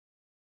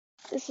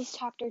This is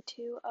chapter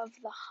 2 of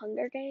The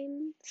Hunger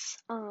Games.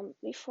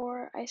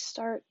 Before I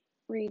start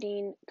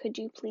reading, could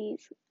you please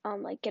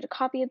get a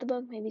copy of the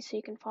book, maybe so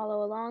you can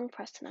follow along?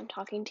 Preston, I'm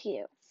talking to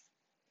you.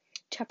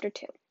 Chapter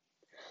 2.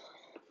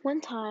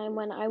 One time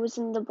when I was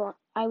in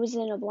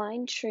a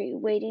blind tree,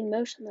 waiting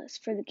motionless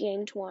for the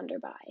gang to wander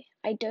by.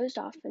 I dozed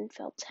off and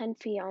fell 10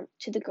 feet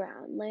to the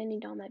ground,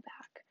 landing on my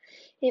back.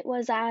 It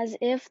was as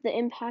if the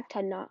impact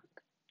had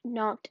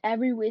knocked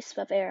every wisp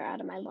of air out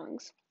of my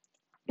lungs.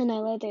 And I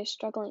lay there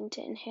struggling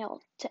to inhale,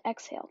 to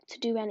exhale, to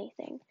do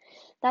anything.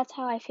 That's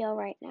how I feel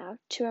right now,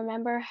 to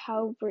remember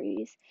how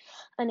breathe,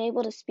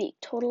 unable to speak,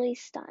 totally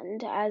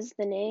stunned as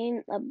the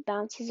name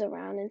bounces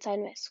around inside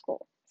my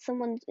skull.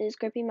 Someone is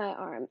gripping my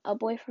arm, a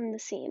boy from the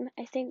seam.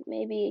 I think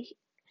maybe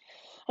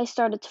I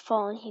started to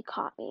fall and he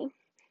caught me.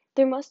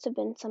 There must have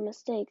been some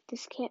mistake.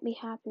 This can't be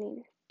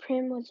happening.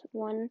 Prim was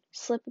one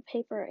slip of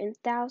paper in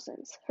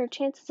thousands. Her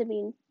chances of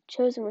being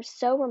chosen were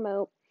so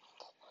remote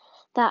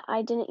that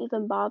I didn't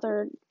even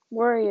bother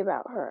worry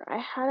about her.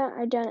 Hadn't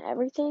I done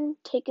everything?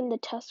 Taken the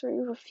test where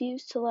you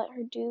refused to let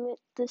her do it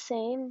the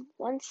same?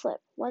 One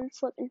slip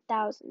in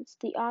thousands.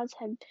 The odds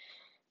had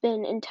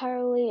been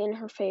entirely in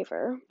her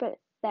favor, but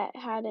that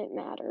hadn't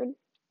mattered.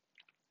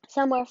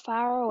 Somewhere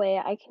far away,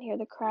 I can hear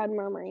the crowd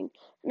murmuring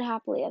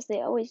unhappily, as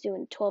they always do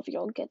when a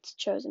 12-year-old gets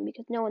chosen,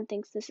 because no one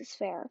thinks this is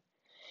fair.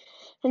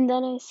 And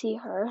then I see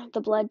her, the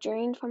blood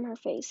drained from her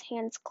face,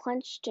 hands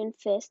clenched in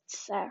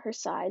fists at her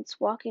sides,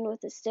 walking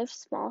with the stiff,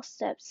 small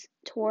steps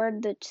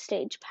toward the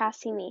stage,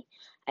 passing me.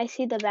 I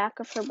see the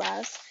back of her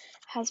blouse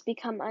has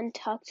become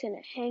untucked and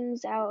it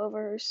hangs out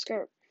over her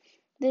skirt.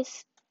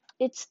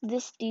 It's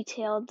this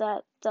detail,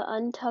 that the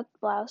untucked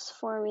blouse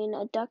forming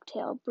a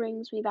ducktail,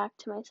 brings me back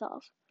to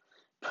myself.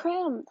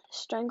 Prim! A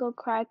strangled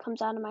cry comes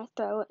out of my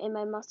throat and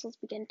my muscles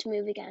begin to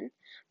move again.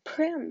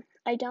 Prim!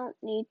 I don't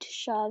need to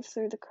shove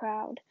through the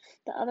crowd.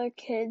 The other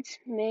kids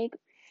make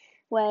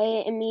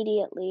way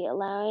immediately,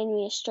 allowing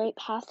me a straight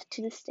path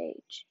to the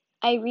stage.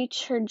 I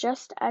reach her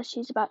just as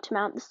she's about to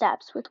mount the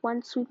steps. With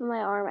one sweep of my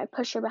arm, I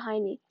push her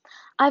behind me.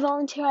 I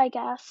volunteer, I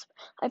gasp.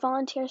 I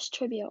volunteer as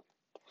tribute.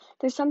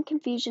 There's some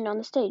confusion on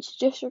the stage.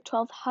 District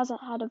 12 hasn't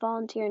had a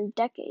volunteer in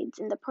decades,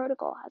 and the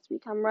protocol has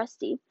become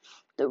rusty.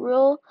 The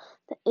rule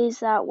is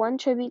that one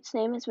tribute's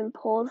name has been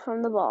pulled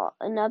from the ball.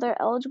 Another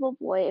eligible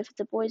boy, if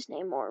it's a boy's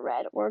name, or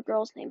red, or a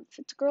girl's name, if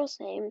it's a girl's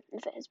name,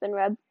 if it has been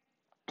red,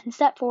 can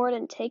step forward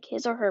and take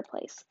his or her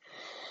place.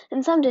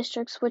 In some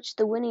districts, which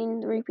the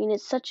winning reaping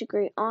is such a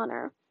great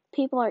honor,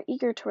 people are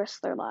eager to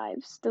risk their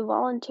lives. The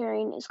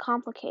volunteering is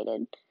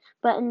complicated.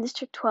 But in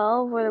District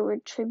 12, where the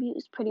word tribute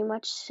is pretty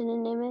much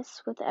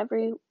synonymous with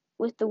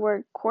the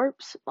word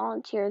corpse,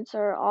 volunteers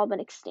are all but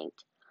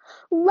extinct.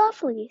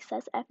 Lovely,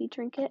 says Effie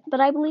Trinket,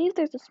 but I believe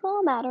there's a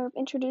small matter of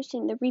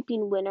introducing the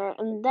reaping winner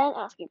and then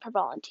asking for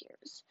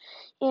volunteers.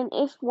 And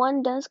if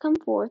one does come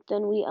forth,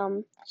 then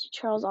she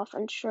trails off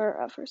unsure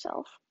of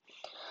herself.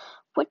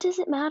 What does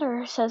it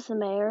matter, says the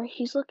mayor.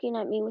 He's looking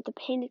at me with a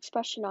pained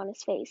expression on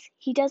his face.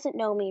 He doesn't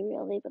know me,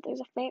 really, but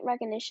there's a faint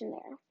recognition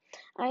there.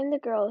 I am the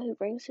girl who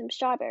brings him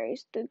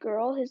strawberries, the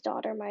girl his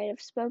daughter might have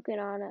spoken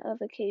on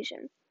of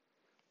occasion.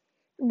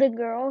 The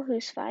girl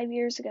who 5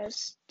 years ago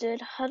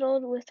stood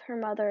huddled with her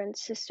mother and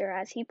sister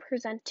as he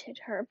presented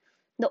her,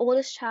 the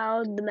oldest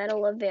child, the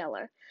Medal of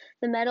Valor,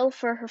 the medal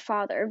for her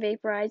father,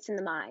 vaporized in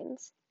the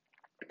mines.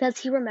 Does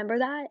he remember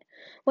that?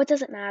 What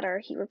does it matter,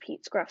 he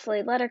repeats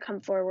gruffly. Let her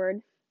come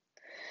forward.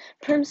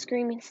 Prim's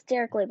screaming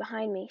hysterically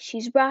behind me.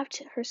 She's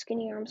wrapped her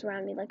skinny arms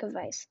around me like a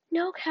vice.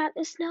 No,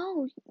 Katniss,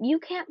 no! You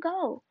can't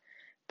go!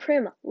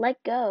 Prim,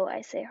 let go,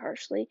 I say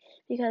harshly,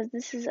 because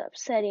this is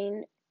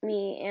upsetting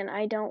me and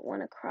I don't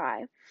want to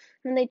cry.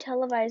 When they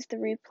televise the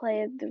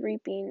replay of the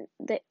reaping,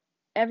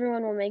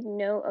 everyone will make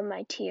note of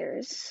my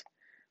tears.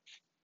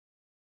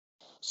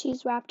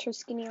 She's wrapped her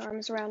skinny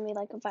arms around me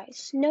like a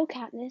vice. No,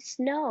 Katniss,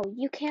 no,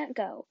 you can't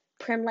go.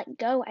 Prim, let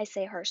go, I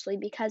say harshly,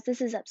 because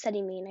this is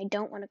upsetting me and I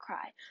don't want to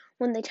cry.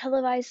 When they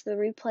televise the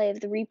replay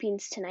of the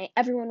reapings tonight,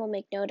 everyone will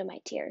make note of my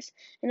tears,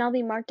 and I'll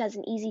be marked as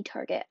an easy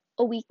target,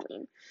 a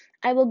weakling.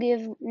 I will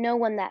give no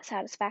one that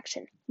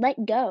satisfaction.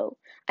 Let go.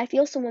 I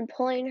feel someone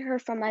pulling her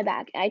from my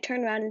back. I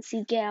turn around and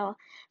see Gale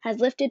has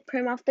lifted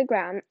Prim off the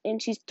ground,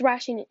 and she's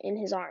thrashing in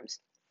his arms.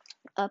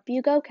 Up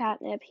you go,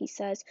 Catnip, he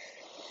says,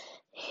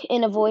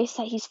 in a voice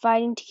that he's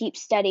fighting to keep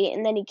steady,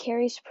 and then he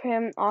carries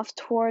Prim off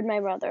toward my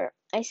brother.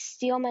 I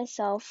steel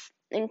myself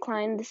and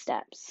climb the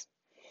steps.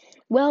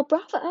 Well,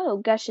 bravo,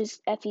 gushes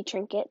Effie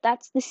Trinket.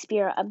 That's the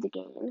spirit of the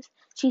games.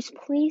 She's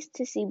pleased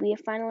to see we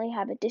finally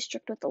have a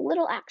district with a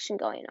little action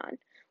going on.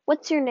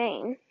 What's your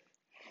name?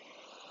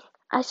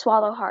 I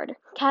swallow hard.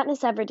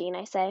 Katniss Everdeen,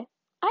 I say.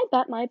 I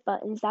bet my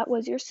buttons that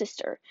was your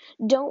sister.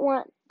 Don't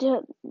want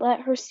to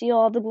let her steal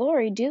all the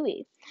glory, do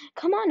we?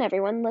 Come on,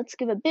 everyone, let's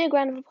give a big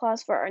round of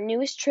applause for our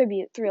newest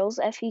tribute, thrills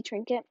Effie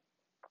Trinket.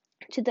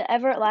 To the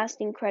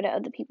everlasting credit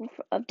of the people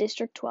of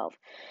District 12,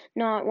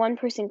 not one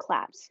person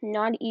claps,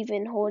 not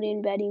even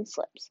holding betting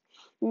slips.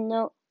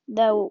 No,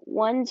 the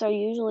ones are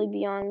usually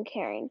beyond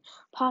caring,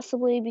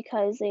 possibly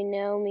because they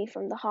know me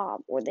from the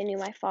Hob, or they knew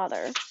my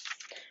father.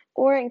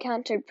 or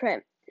encountered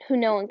Prim, who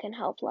no one can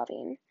help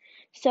loving.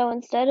 So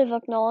instead of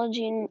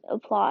acknowledging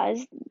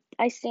applause,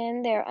 I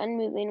stand there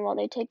unmoving while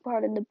they take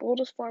part in the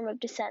boldest form of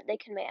dissent they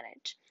can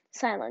manage.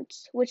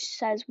 Silence, which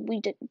says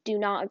we do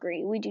not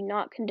agree, we do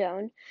not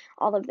condone,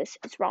 all of this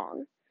is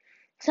wrong.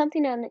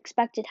 Something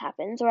unexpected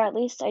happens, or at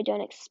least I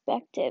don't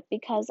expect it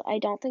because I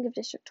don't think of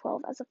District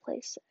 12 as a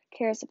place that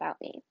cares about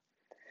me.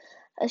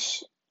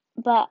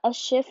 But a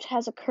shift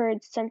has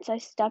occurred since I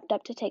stepped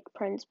up to take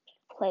Prim's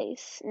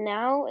place.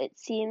 Now it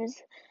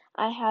seems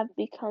I have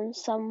become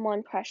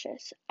someone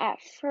precious. At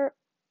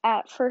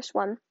first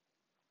one,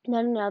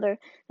 none other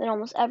than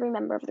almost every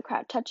member of the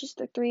crowd touches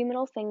the 3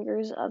 middle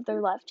fingers of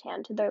their left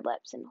hand to their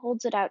lips and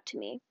holds it out to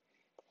me.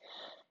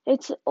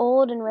 It's an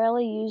old and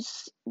rarely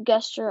used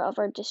gesture of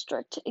our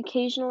district,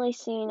 occasionally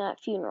seen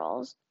at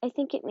funerals. I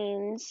think it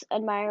means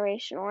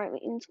admiration or it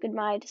means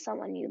goodbye to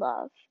someone you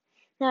love.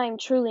 Now I am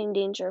truly in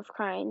danger of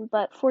crying,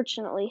 but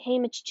fortunately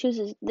Hamish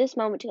chooses this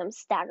moment to come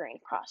staggering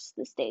across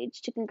the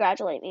stage to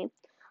congratulate me.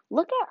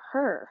 Look at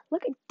her!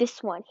 Look at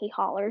this one, he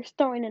hollers,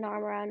 throwing an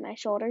arm around my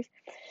shoulders.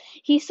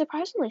 He's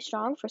surprisingly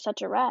strong for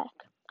such a wreck.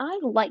 I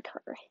like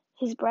her.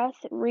 His breath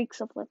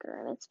reeks of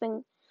liquor, and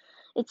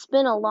it's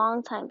been a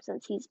long time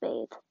since he's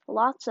bathed.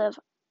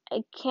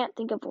 I can't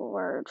think of a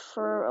word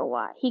for a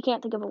while. He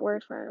can't think of a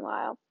word for a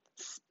while.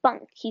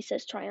 Spunk, he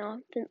says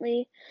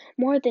triumphantly.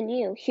 More than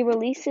you. He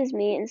releases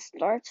me and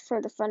starts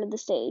for the front of the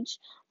stage.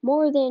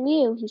 More than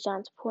you, he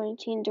shouts,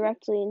 pointing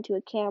directly into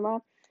a camera.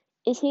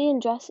 Is he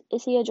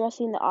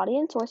addressing the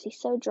audience, or is he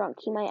so drunk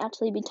he might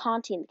actually be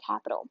taunting the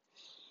Capitol?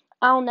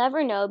 I'll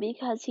never know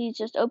because he's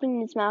just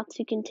opening his mouth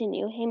to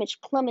continue. Hamish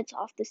plummets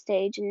off the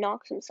stage and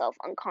knocks himself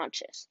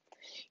unconscious.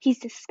 He's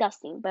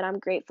disgusting, but I'm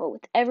grateful.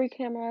 With every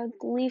camera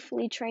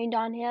gleefully trained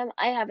on him,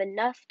 I have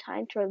enough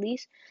time to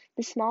release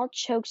the small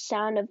choked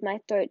sound of my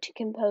throat to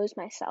compose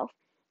myself.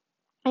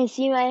 I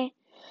see my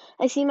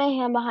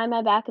hand behind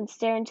my back and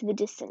stare into the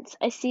distance.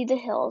 I see the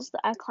hills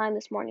that I climbed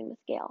this morning with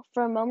Gale.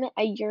 For a moment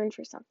I yearn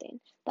for something.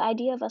 The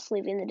idea of us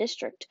leaving the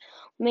district,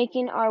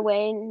 making our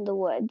way in the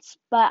woods.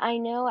 But I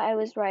know I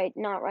was right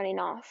not running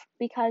off,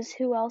 because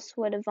who else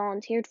would have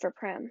volunteered for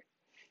Prim?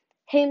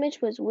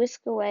 Hamish was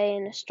whisked away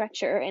in a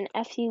stretcher, and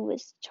Effie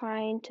was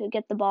trying to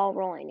get the ball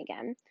rolling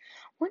again.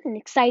 What an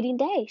exciting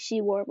day, she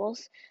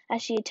warbles,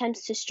 as she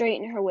attempts to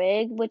straighten her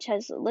wig, which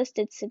has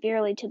listed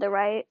severely to the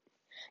right.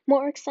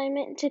 More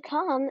excitement to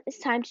come. It's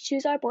time to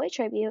choose our boy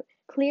tribute.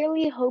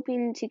 Clearly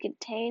hoping to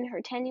contain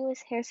her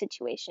tenuous hair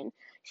situation,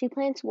 she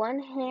plants one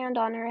hand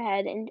on her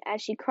head and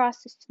as she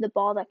crosses to the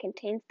ball that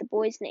contains the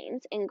boys'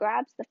 names and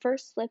grabs the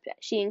first slip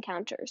she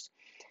encounters.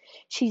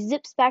 She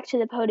zips back to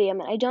the podium,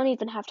 and I don't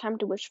even have time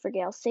to wish for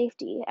Gale's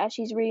safety as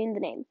she's reading the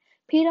name.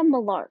 Peter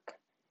Malark.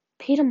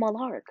 Peter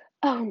Malark.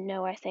 Oh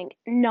no, I think.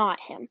 Not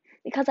him.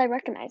 Because I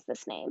recognize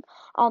this name.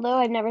 Although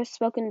I've never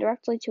spoken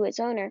directly to its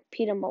owner,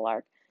 Peter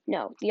Malark.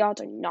 No, the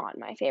odds are not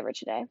in my favor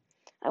today.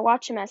 I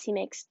watch him as he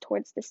makes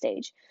towards the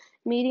stage.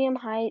 Medium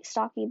height,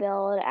 stocky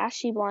build,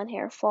 ashy blonde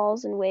hair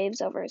falls and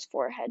waves over his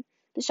forehead.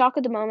 The shock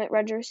of the moment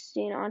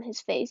registering on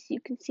his face, you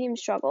can see him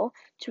struggle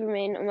to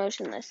remain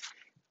emotionless.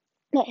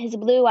 But his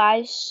blue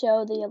eyes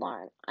show the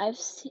alarm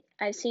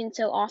I've seen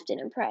so often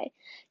in Prey.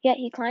 Yet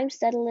he climbs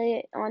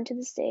steadily onto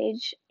the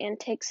stage and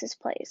takes his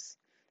place.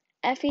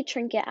 Effie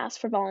Trinket asks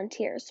for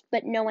volunteers,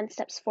 but no one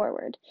steps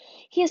forward.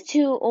 He has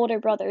 2 older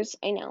brothers,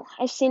 I know.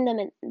 I've seen them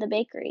in the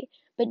bakery,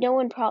 but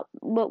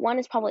one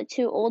is probably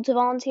too old to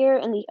volunteer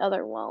and the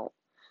other won't.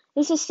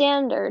 This is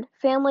standard.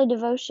 Family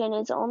devotion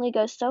only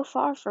goes so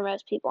far for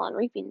most people on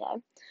reaping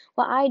day.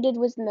 What I did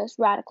was the most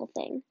radical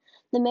thing.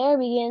 The mayor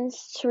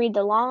begins to read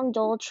the long,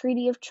 dull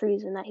treaty of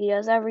treason that he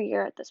does every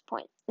year at this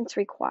point. It's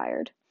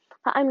required.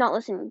 But I'm not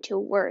listening to a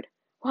word.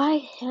 Why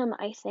him,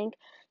 I think,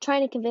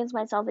 trying to convince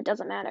myself it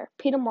doesn't matter.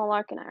 Peter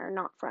Mullark and I are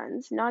not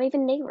friends, not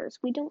even neighbors.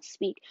 We don't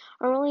speak.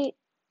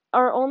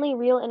 Our only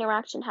real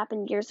interaction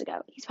happened years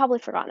ago. He's probably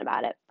forgotten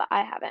about it, but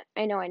I haven't.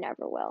 I know I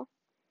never will.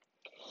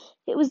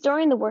 It was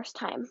during the worst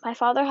time. My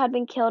father had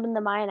been killed in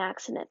the mine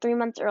accident 3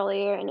 months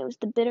earlier, and it was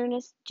the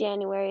bitterest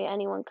January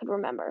anyone could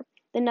remember.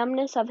 The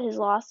numbness of his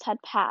loss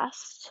had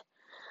passed,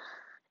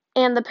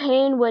 and the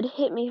pain would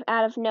hit me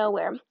out of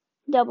nowhere,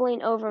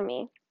 doubling over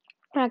me,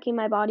 racking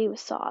my body with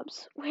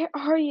sobs. "Where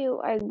are you?"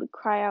 I would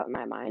cry out in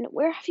my mind.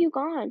 "Where have you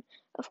gone?"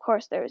 Of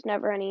course, there was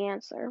never any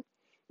answer.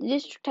 The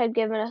district had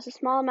given us a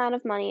small amount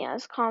of money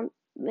as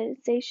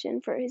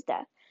compensation for his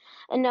death,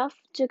 enough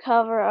to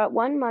cover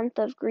 1 month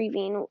of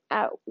grieving,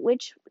 at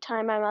which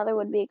time my mother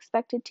would be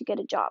expected to get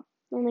a job.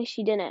 Only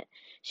she didn't.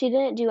 She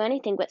didn't do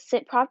anything but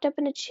sit propped up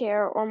in a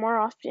chair, or more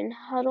often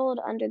huddled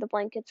under the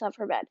blankets of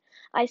her bed,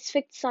 eyes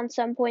fixed on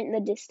some point in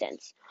the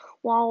distance.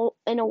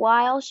 In a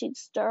while she'd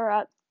stir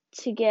up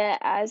to get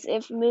as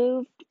if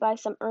moved by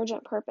some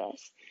urgent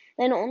purpose,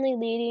 then only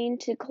leading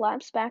to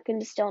collapse back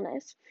into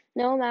stillness.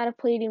 No amount of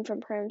pleading from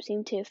Prim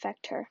seemed to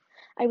affect her.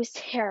 I was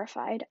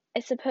terrified.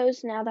 I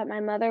supposed now that my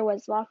mother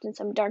was locked in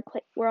some dark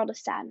world of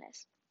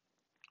sadness.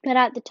 But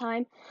at the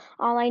time,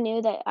 all I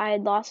knew that I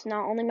had lost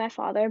not only my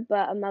father,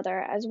 but a mother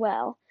as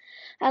well.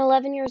 At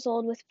 11 years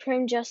old, with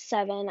Prim just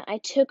 7, I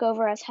took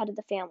over as head of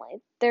the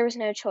family. There was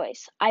no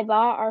choice. I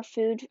bought our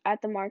food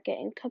at the market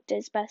and cooked it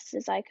as best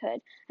as I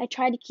could. I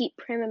tried to keep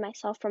Prim and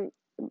myself from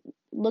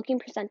looking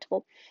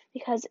presentable,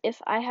 because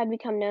if I had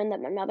become known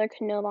that my mother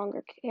could no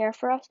longer care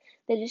for us,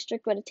 the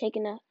district would have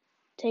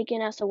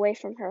taken us away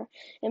from her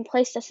and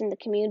placed us in the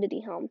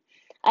community home.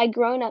 I'd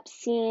grown up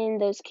seeing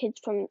those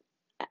kids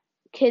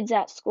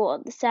at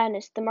school, the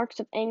sadness, the marks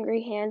of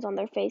angry hands on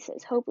their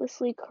faces,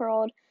 hopelessly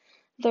curled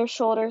their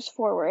shoulders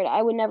forward.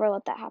 I would never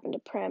let that happen to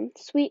Prim.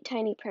 Sweet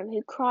tiny Prim,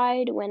 who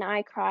cried when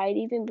I cried,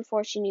 even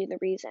before she knew the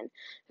reason,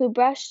 who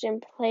brushed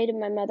and plaited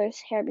my mother's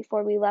hair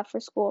before we left for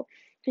school,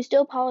 who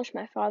still polished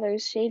my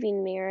father's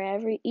shaving mirror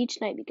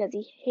each night because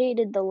he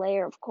hated the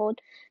layer of cold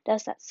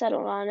dust that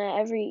settled on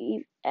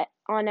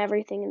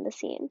everything in the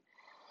scene.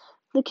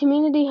 The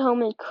community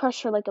home had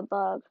crushed her like a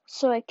bug,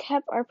 so I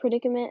kept our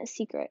predicament a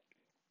secret.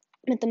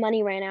 But the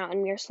money ran out,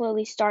 and we were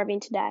slowly starving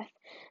to death.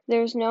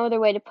 There was no other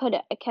way to put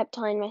it. I kept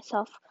telling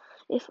myself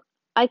if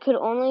I could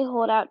only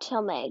hold out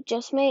till May,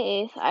 just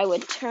May 8th, I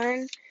would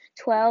turn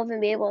 12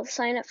 and be able to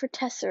sign up for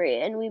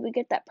Tesserae, and we would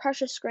get that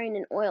precious grain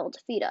and oil to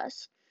feed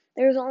us.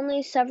 There was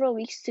only several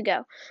weeks to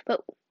go,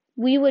 but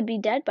we would be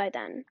dead by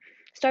then.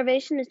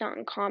 Starvation is not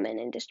uncommon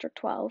in District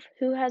 12.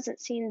 Who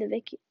hasn't seen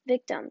the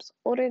victims?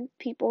 Older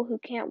people who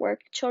can't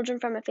work, children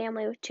from a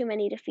family with too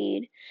many to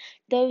feed,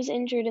 those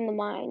injured in the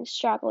mines,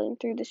 straggling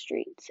through the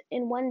streets.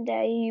 And one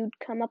day you'd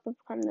come up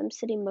upon them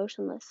sitting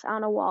motionless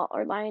on a wall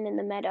or lying in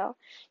the meadow.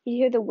 You'd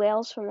hear the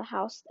wails from the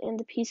house, and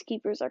the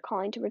peacekeepers are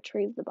calling to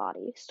retrieve the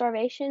body.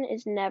 Starvation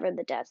is never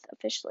the death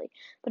officially,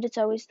 but it's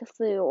always the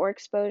flu or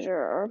exposure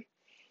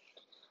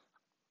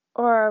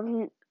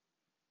or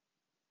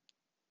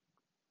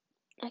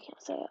I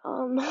can't say it,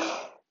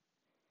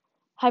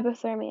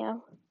 hypothermia.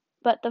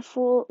 But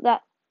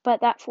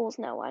that fools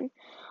no one.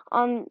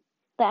 On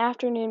the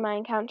afternoon my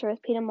encounter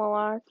with Peter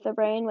Mullark, the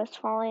rain was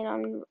falling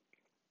on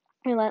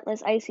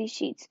relentless icy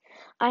sheets.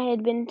 I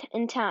had been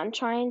in town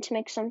trying to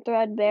make some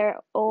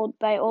threadbare old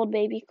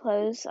baby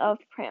clothes of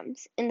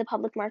Prim's in the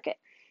public market,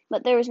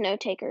 but there was no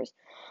takers.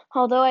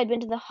 Although I'd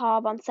been to the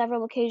Hob on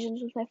several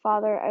occasions with my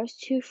father, I was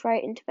too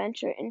frightened to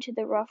venture into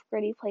the rough,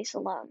 gritty place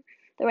alone.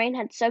 The rain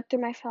had soaked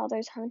through my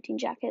father's hunting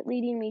jacket,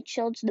 leaving me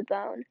chilled to the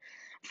bone.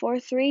 For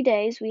 3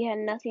 days we had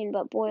nothing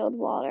but boiled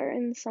water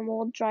and some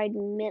old dried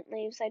mint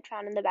leaves I'd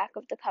found in the back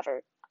of the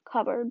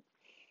cupboard.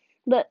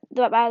 But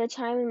by the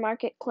time the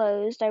market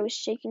closed, I was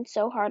shaking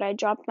so hard I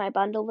dropped my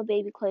bundle of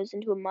baby clothes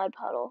into a mud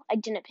puddle. I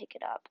didn't pick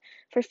it up,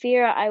 for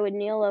fear I would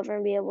kneel over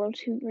and be able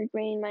to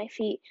regain my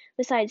feet.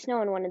 Besides, no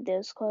one wanted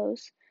those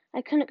clothes.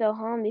 I couldn't go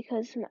home,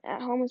 because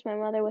at home was my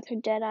mother with her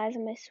dead eyes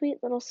and my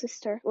sweet little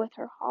sister with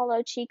her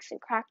hollow cheeks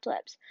and cracked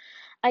lips.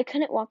 I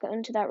couldn't walk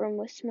into that room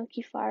with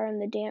smoky fire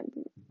and the damp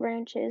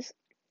branches.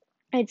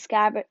 I'd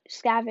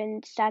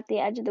scavenged at the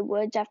edge of the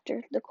woods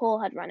after the coal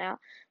had run out,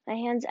 my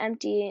hands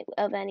empty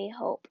of any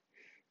hope.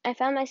 I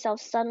found myself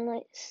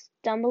suddenly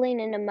stumbling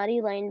in a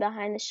muddy lane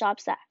behind the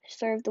shops that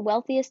serve the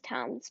wealthiest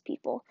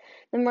townspeople,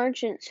 the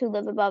merchants who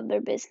live above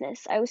their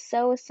business. I was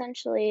so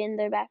essentially in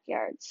their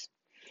backyards.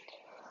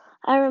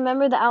 I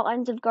remember the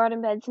outlines of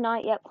garden beds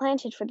not yet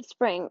planted for the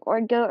spring, or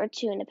a goat or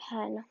two in a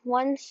pen.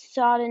 One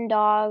sodden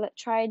dog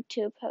tied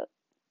to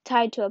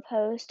a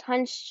post,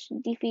 hunched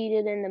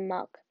defeated in the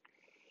muck.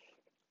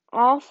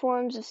 All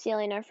forms of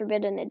stealing are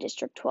forbidden in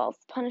District 12,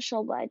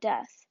 punishable by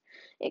death.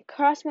 It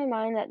crossed my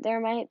mind that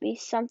there might be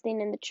something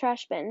in the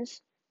trash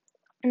bins,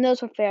 and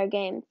those were fair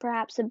game,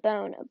 perhaps a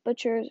bone, a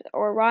butcher's,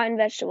 or rotten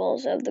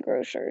vegetables of the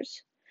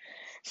grocer's.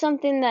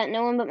 Something that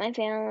no one but my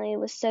family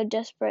was so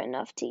desperate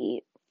enough to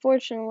eat.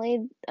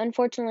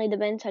 Unfortunately, the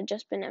bins had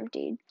just been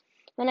emptied.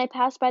 When I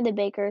passed by the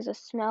baker's, a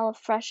smell of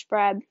fresh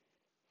bread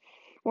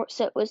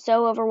was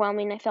so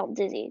overwhelming I felt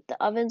dizzy.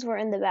 The ovens were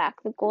in the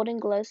back. The golden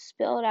glow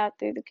spilled out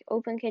through the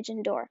open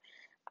kitchen door.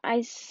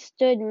 I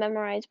stood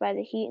mesmerized by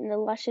the heat and the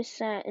luscious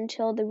scent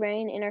until the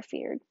rain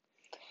interfered,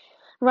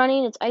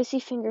 running its icy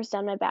fingers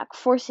down my back,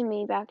 forcing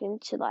me back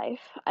into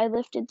life. I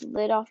lifted the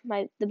lid off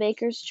the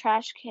baker's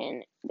trash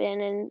can bin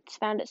and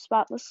found it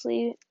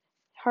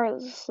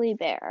heartlessly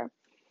bare.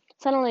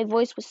 Suddenly a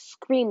voice was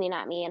screaming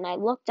at me, and I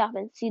looked up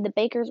and see the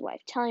baker's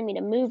wife telling me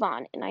to move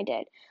on, and I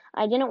did.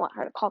 I didn't want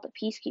her to call the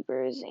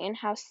peacekeepers, and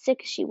how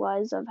sick she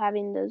was of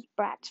having those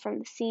brats from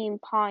the seam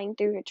pawing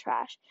through her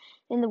trash.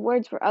 And the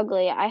words were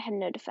ugly. I had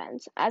no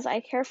defense. As I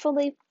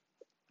carefully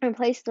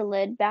replaced the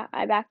lid,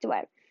 I backed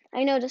away.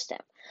 I noticed him,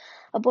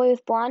 a boy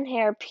with blond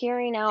hair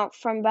peering out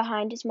from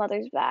behind his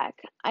mother's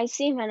back. I'd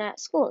seen him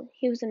at school.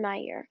 He was in my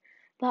year.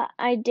 But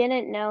I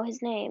didn't know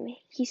his name.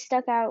 He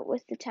stuck out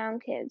with the town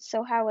kids,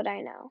 so how would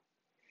I know?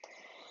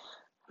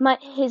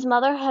 His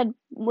mother had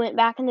went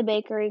back in the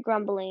bakery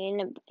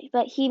grumbling,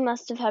 but he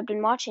must have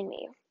been watching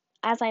me.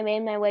 As I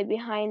made my way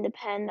behind the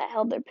pen that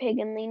held their pig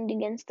and leaned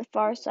against the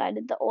far side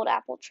of the old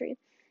apple tree,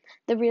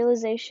 the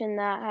realization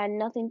that I had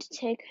nothing to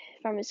take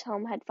from his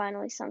home had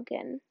finally sunk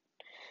in.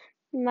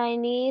 My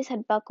knees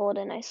had buckled,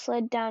 and I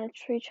slid down a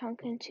tree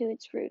trunk into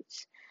its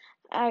roots.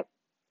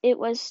 It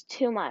was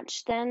too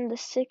much. Then the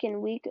sick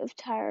and weak of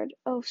tired,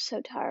 oh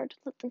so tired,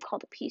 let them call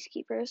the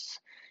peacekeepers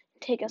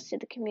and take us to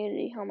the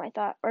community home, I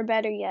thought, or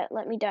better yet,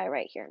 let me die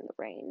right here in the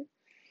rain.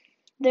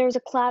 There was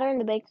a clatter in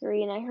the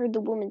bakery, and I heard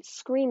the woman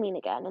screaming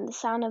again, and the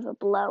sound of a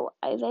blow.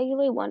 I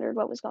vaguely wondered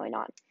what was going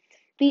on.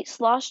 Feet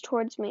sloshed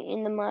towards me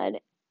in the mud,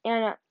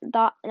 and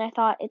I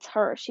thought, it's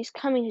her. She's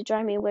coming to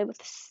drive me away with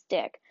a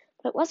stick.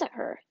 But it wasn't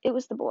her. It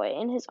was the boy.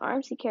 In his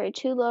arms he carried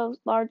two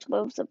large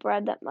loaves of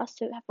bread that must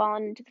have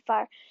fallen into the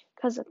fire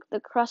because the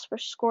crusts were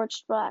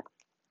scorched black.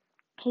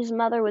 His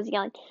mother was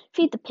yelling,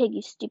 "Feed the pig,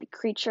 you stupid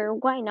creature.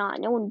 Why not?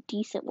 No one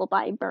decent will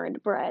buy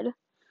burned bread."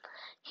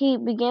 He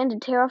began to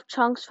tear off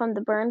chunks from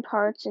the burned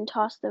parts and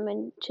toss them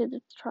into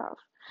the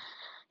trough.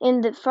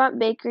 In the front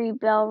bakery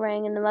bell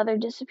rang and the mother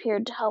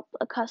disappeared to help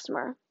a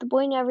customer. The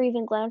boy never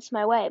even glanced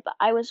my way, but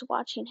I was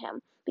watching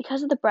him.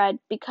 Because of the bread,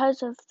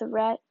 because of the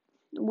red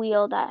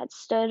wheal that had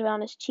stood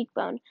on his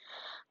cheekbone,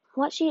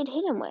 what she had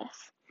hit him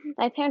with.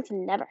 My parents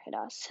never hit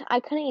us.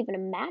 I couldn't even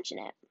imagine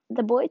it.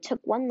 The boy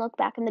took one look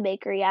back in the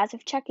bakery, as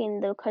if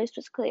checking the coast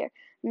was clear,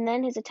 and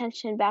then his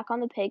attention back on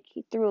the pig,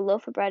 he threw a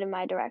loaf of bread in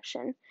my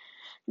direction.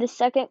 The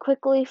second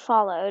quickly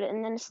followed,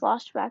 and then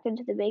sloshed back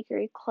into the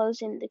bakery,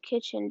 closing the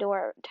kitchen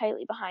door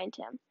tightly behind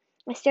him.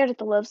 I stared at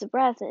the loaves of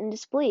bread in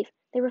disbelief.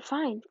 They were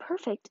fine,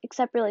 perfect,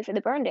 except really for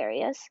the burned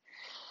areas.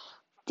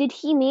 Did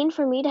he mean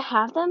for me to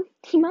have them?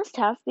 He must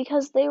have,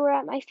 because they were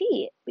at my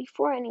feet.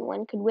 Before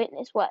anyone could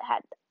witness what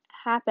had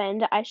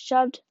happened, I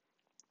shoved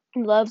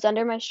the loaves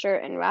under my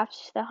shirt and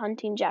wrapped the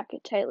hunting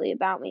jacket tightly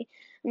about me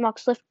and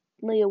walked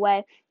swiftly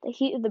away. The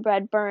heat of the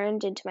bread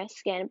burned into my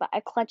skin, but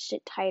I clutched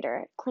it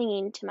tighter,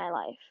 clinging to my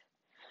life.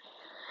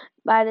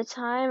 By the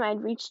time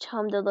I'd reached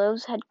home, the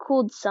loaves had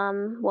cooled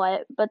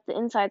somewhat, but the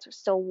insides were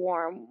still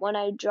warm. When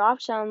I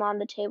dropped them on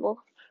the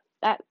table,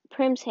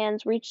 Prim's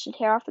hands reached to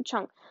tear off a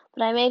chunk,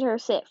 but I made her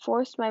sit,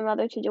 forced my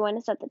mother to join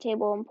us at the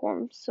table, and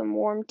pour some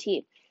warm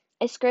tea.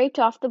 I scraped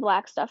off the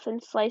black stuff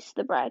and sliced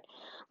the bread.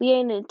 We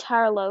ate an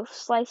entire loaf,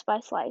 slice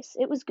by slice.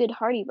 It was good,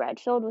 hearty bread,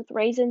 filled with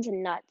raisins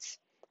and nuts.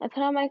 I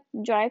put on my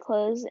dry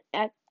clothes.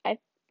 I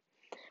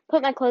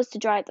put my clothes to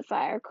dry at the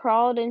fire,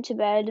 crawled into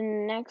bed,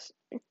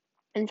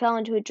 and fell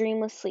into a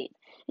dreamless sleep.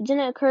 It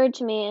didn't occur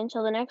to me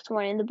until the next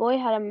morning the boy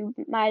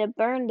might have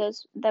burned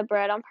the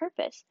bread on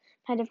purpose,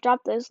 might have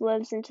dropped those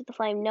loaves into the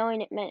flame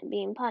knowing it meant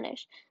being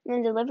punished, and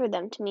then delivered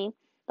them to me.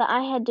 But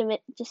I had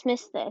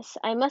dismissed this.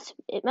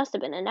 It must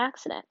have been an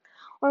accident.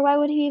 Or why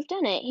would he have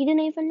done it? He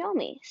didn't even know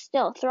me.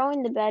 Still,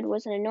 throwing the bed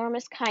was an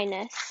enormous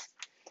kindness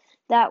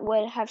that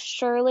would have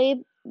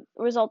surely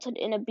resulted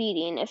in a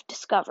beating if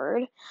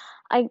discovered.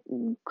 I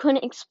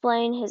couldn't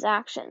explain his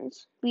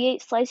actions. We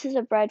ate slices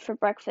of bread for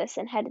breakfast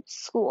and headed to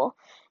school.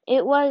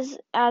 It was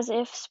as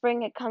if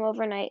spring had come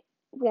overnight.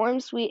 Warm,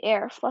 sweet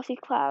air, fluffy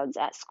clouds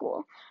at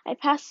school. I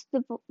passed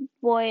the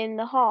boy in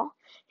the hall.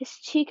 His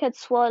cheek had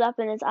swelled up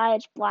and his eye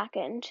had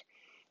blackened.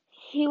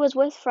 He was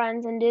with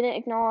friends and didn't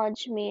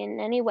acknowledge me in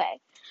any way.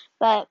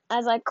 But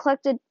as I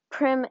collected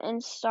Prim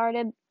and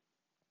started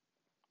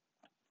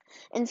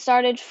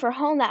for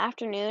home that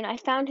afternoon, I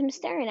found him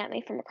staring at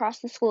me from across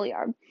the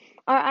schoolyard.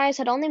 Our eyes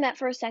had only met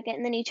for a second,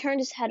 and then he turned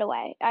his head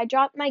away. I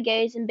dropped my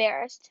gaze,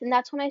 embarrassed, and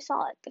that's when I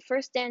saw it, the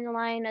first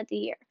dandelion of the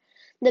year.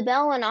 The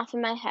bell went off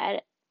in my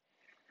head,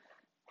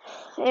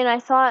 and I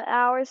thought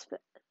hours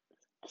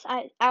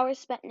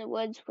spent in the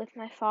woods with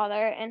my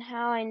father, and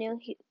how I knew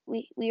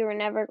we were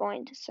never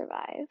going to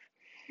survive.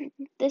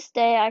 This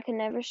day I could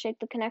never shake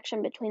the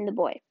connection between the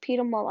boy,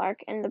 Peter Mullark,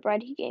 and the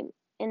bread he gave,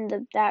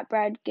 that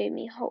bread gave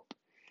me hope.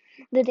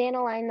 The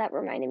dandelion that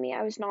reminded me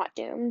I was not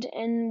doomed,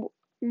 and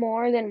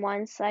more than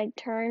once I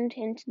turned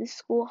into the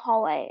school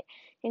hallway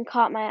and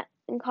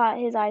caught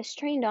his eyes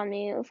trained on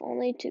me, if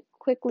only to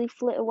quickly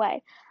flit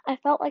away. I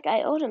felt like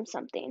I owed him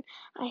something.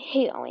 I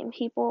hate owing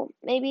people.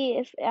 Maybe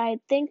if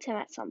I'd thanked him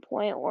at some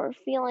point, or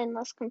feeling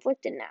less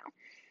conflicted now.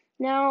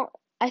 Now,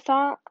 I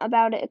thought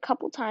about it a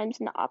couple times,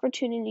 and the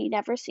opportunity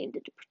never seemed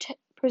to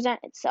present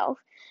itself.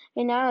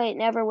 And now it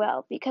never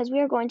will, because we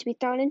are going to be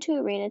thrown into an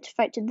arena to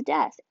fight to the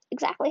death.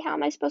 Exactly how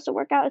am I supposed to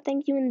work out a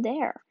thank you in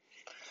there?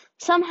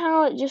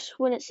 Somehow it just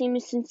wouldn't seem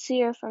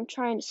sincere if I'm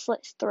trying to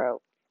slit his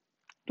throat.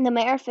 The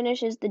mayor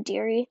finishes the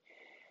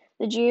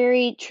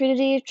dreary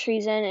trinity of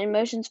treason and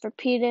motions for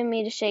Peter and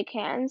me to shake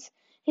hands.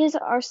 His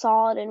are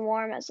solid and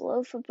warm as a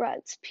loaf of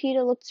bread.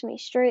 Peter looked me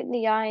straight in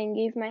the eye and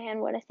gave my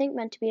hand what I think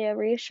meant to be a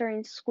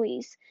reassuring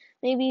squeeze.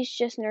 Maybe it's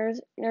just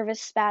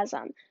nervous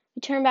spasm. We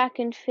turn back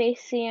and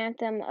face the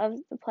anthem of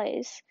the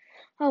place.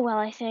 Oh well,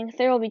 I think.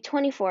 There will be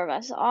 24 of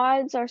us.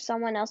 Odds are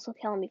someone else will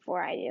kill him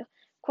before I do.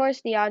 Of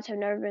course, the odds have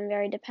never been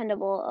very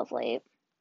dependable of late.